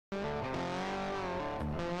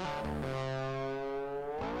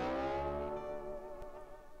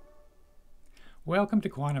Welcome to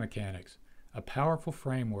quantum mechanics, a powerful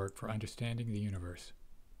framework for understanding the universe.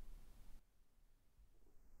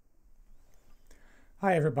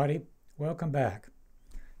 Hi everybody, welcome back.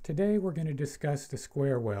 Today we're going to discuss the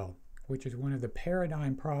square well, which is one of the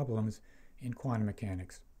paradigm problems in quantum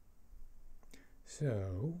mechanics.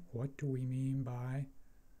 So, what do we mean by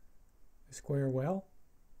the square well?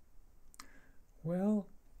 Well,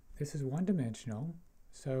 this is one-dimensional,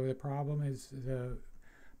 so the problem is the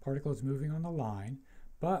particle is moving on the line,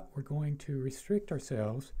 but we're going to restrict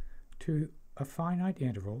ourselves to a finite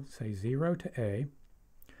interval, say 0 to a,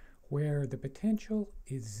 where the potential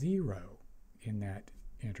is 0 in that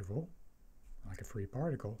interval, like a free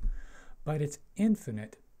particle, but it's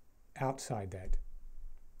infinite outside that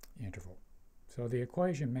interval. So the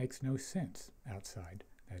equation makes no sense outside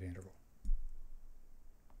that interval.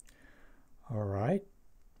 All right,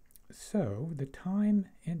 so the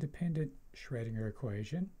time-independent Schrödinger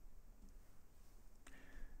equation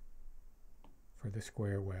for the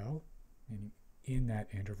square well in that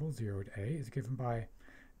interval 0 to a is given by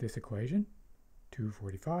this equation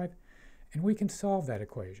 245, and we can solve that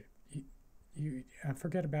equation. You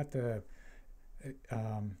forget about the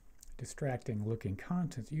distracting looking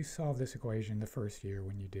constants. You solved this equation the first year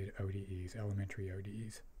when you did ODEs, elementary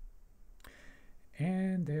ODEs.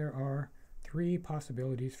 And there are three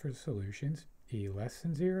possibilities for solutions: E less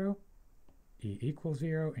than 0, E equals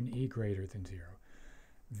 0, and E greater than 0.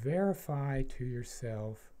 Verify to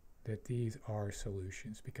yourself that these are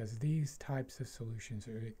solutions, because these types of solutions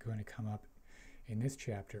are going to come up in this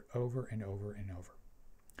chapter over and over and over.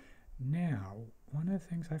 Now, one of the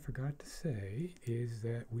things I forgot to say is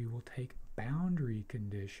that we will take boundary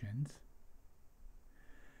conditions.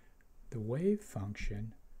 The wave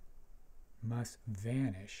function must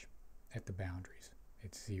vanish at the boundaries.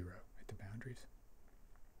 It's 0 at the boundaries.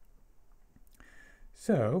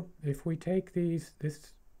 So, if we take this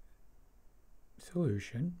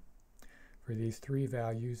solution for these three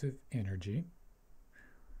values of energy,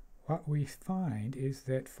 what we find is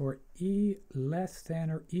that for E less than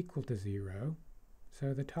or equal to 0,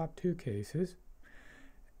 so the top two cases,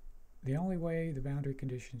 the only way the boundary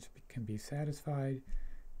conditions can be satisfied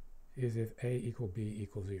is if A equal B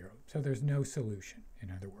equals 0. So there's no solution,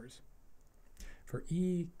 in other words. For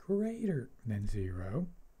E greater than 0,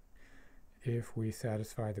 if we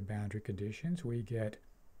satisfy the boundary conditions, we get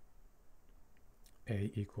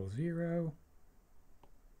A equals 0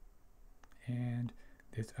 and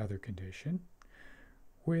this other condition,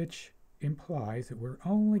 which implies that we're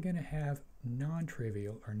only going to have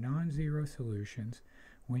non-trivial or non-zero solutions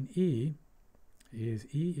when E is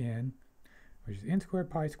En, which is n squared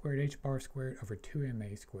pi squared h bar squared over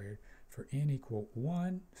 2ma squared for n equal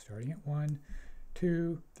 1, starting at 1,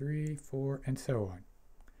 2, 3, 4, and so on.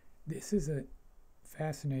 This is a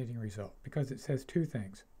fascinating result because it says two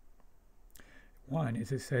things. One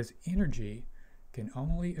is it says energy can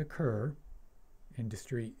only occur in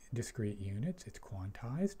discrete units. It's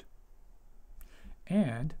quantized.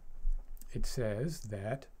 And it says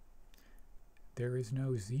that there is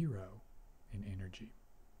no 0 in energy.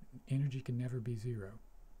 Energy can never be 0.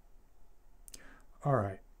 All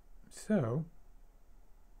right, so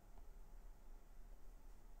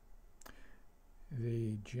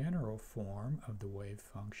the general form of the wave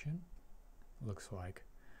function looks like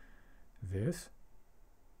this.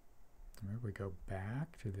 Remember, we go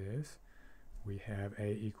back to this. We have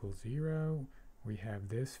A equals 0. We have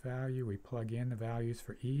this value. We plug in the values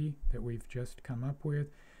for E that we've just come up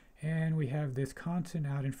with. And we have this constant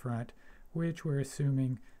out in front, which we're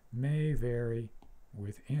assuming may vary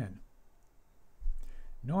with n.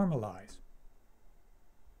 Normalize.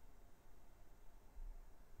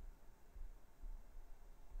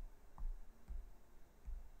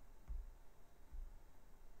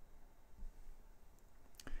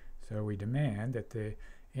 So we demand that the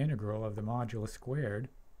integral of the modulus squared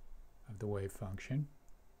of the wave function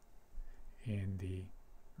in the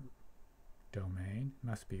domain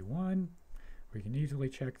must be 1. We can easily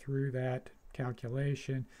check through that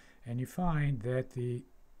calculation, and you find that the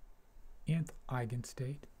nth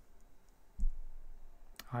eigenstate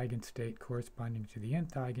corresponding to the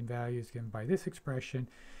nth eigenvalue is given by this expression.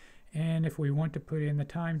 And if we want to put in the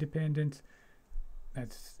time dependence,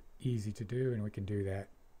 that's easy to do, and we can do that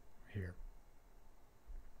here.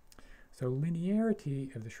 So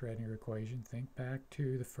linearity of the Schrödinger equation, think back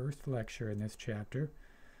to the first lecture in this chapter,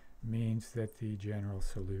 means that the general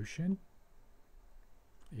solution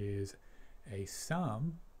is a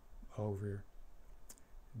sum over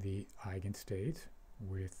the eigenstates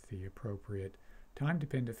with the appropriate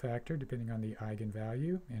time-dependent factor depending on the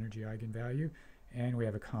eigenvalue, energy eigenvalue, and we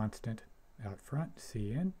have a constant out front,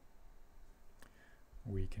 Cn.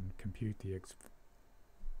 We can compute the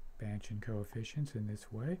expansion coefficients in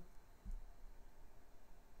this way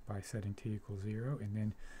by setting t equals 0 and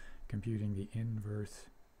then computing the inverse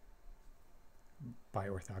by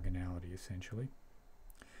orthogonality, essentially.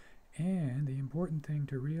 And the important thing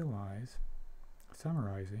to realize,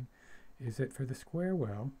 summarizing, is that for the square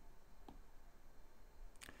well,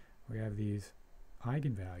 we have these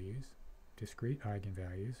eigenvalues, discrete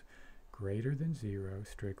eigenvalues, greater than 0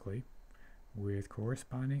 strictly, with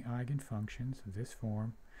corresponding eigenfunctions of this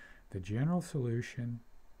form. The general solution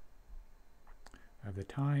of the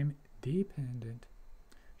time-dependent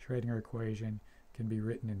Schrödinger equation can be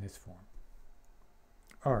written in this form.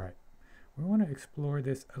 All right, we want to explore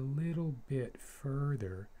this a little bit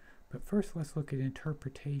further, but first let's look at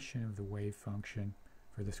interpretation of the wave function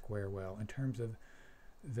for the square well in terms of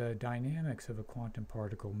the dynamics of a quantum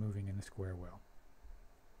particle moving in the square well.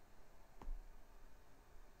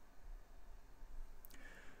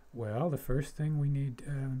 Well, the first thing we need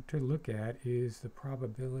to look at is the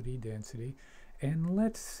probability density, and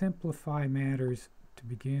let's simplify matters to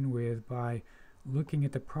begin with by looking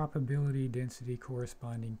at the probability density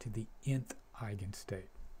corresponding to the nth eigenstate.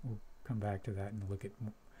 We'll come back to that and look at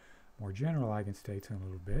more general eigenstates in a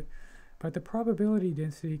little bit. But the probability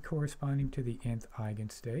density corresponding to the nth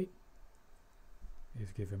eigenstate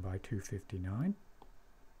is given by 259.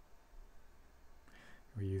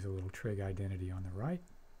 We use a little trig identity on the right.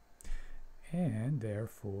 And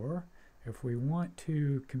therefore, if we want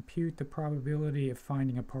to compute the probability of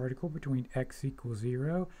finding a particle between x equals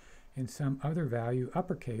 0 and some other value,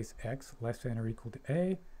 uppercase x, less than or equal to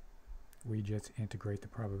a, we just integrate the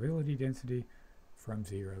probability density from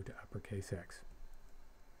 0 to uppercase x.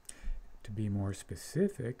 To be more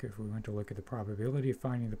specific, if we want to look at the probability of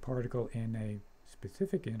finding the particle in a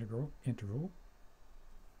specific interval,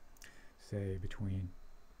 say between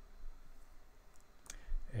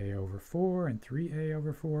a over 4 and 3a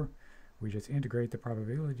over 4, we just integrate the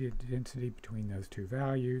probability density between those two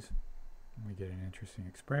values, and we get an interesting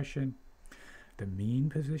expression. The mean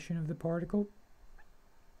position of the particle,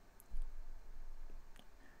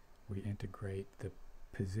 we integrate the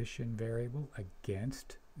position variable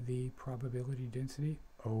against the probability density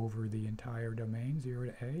over the entire domain, 0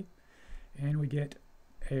 to a, and we get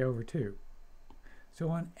a over 2. So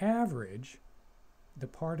on average, the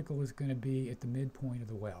particle is going to be at the midpoint of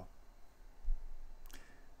the well.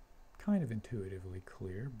 Kind of intuitively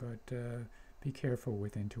clear, but be careful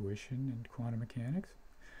with intuition and quantum mechanics.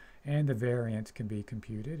 And the variance can be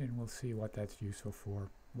computed, and we'll see what that's useful for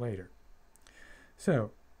later.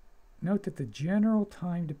 So, note that the general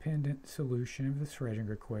time-dependent solution of the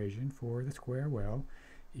Schrödinger equation for the square well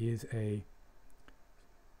is a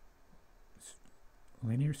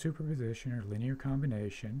linear superposition or linear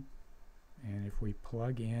combination. And if we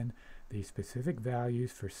plug in the specific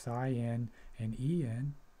values for psi n and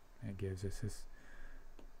En, that gives us this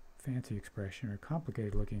fancy expression or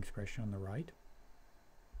complicated looking expression on the right.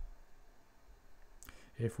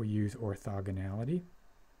 If we use orthogonality,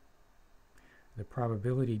 the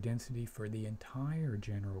probability density for the entire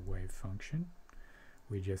general wave function,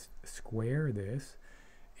 we just square this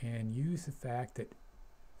and use the fact that,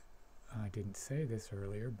 I didn't say this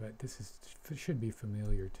earlier, but this should be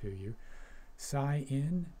familiar to you. Psi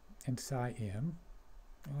n and psi m,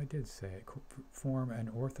 well, I did say it, form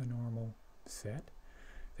an orthonormal set.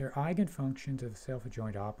 They're eigenfunctions of the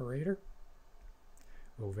self-adjoint operator.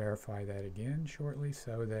 We'll verify that again shortly.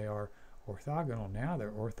 So they are orthogonal now,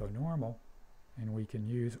 they're orthonormal, and we can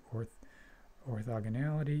use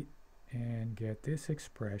orthogonality and get this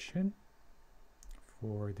expression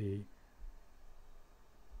for the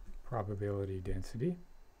probability density.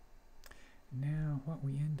 Now, what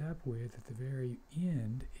we end up with at the very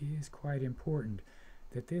end is quite important,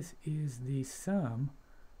 that this is the sum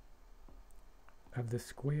of the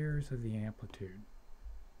squares of the amplitude.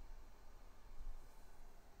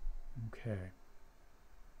 Okay.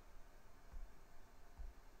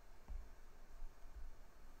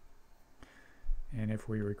 And if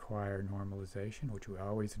we require normalization, which we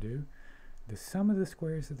always do, the sum of the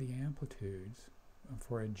squares of the amplitudes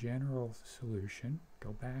for a general solution,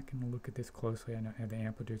 go back and look at this closely, I know, at the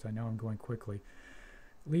amplitudes, I know I'm going quickly,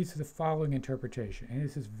 leads to the following interpretation, and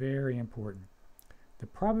this is very important. The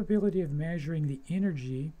probability of measuring the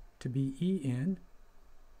energy to be En,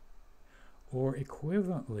 or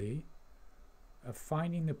equivalently, of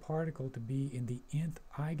finding the particle to be in the nth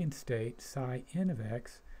eigenstate, psi n of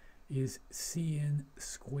x, is Cn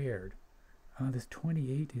squared. This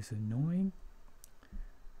 28 is annoying.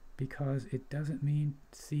 because it doesn't mean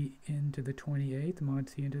Cn to the 28th, mod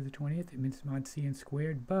Cn to the 20th. It means mod Cn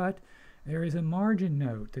squared, but there is a margin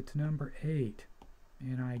note that's number 8,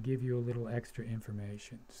 and I give you a little extra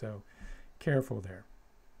information, so careful there.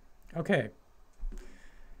 Okay,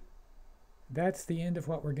 that's the end of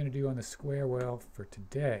what we're going to do on the square well for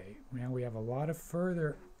today. Now we have a lot of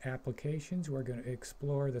further applications. We're going to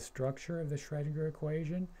explore the structure of the Schrödinger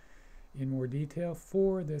equation in more detail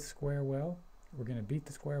for this square well. We're going to beat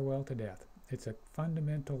the square well to death. It's a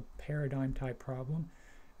fundamental paradigm type problem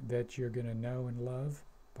that you're going to know and love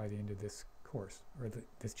by the end of this course, or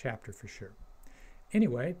this chapter for sure.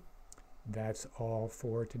 Anyway, that's all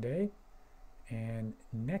for today, and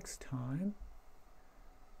next time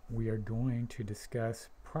we are going to discuss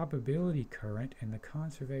probability current and the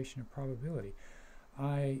conservation of probability.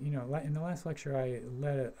 In the last lecture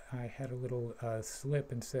I had a little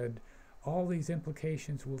slip and said all these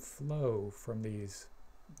implications will flow from this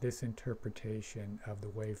interpretation of the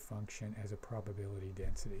wave function as a probability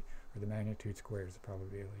density, or the magnitude squared as a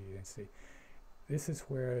probability density. This is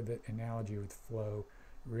where the analogy with flow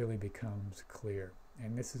really becomes clear,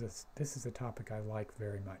 and this is a topic I like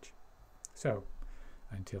very much. So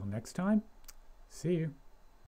until next time, see you.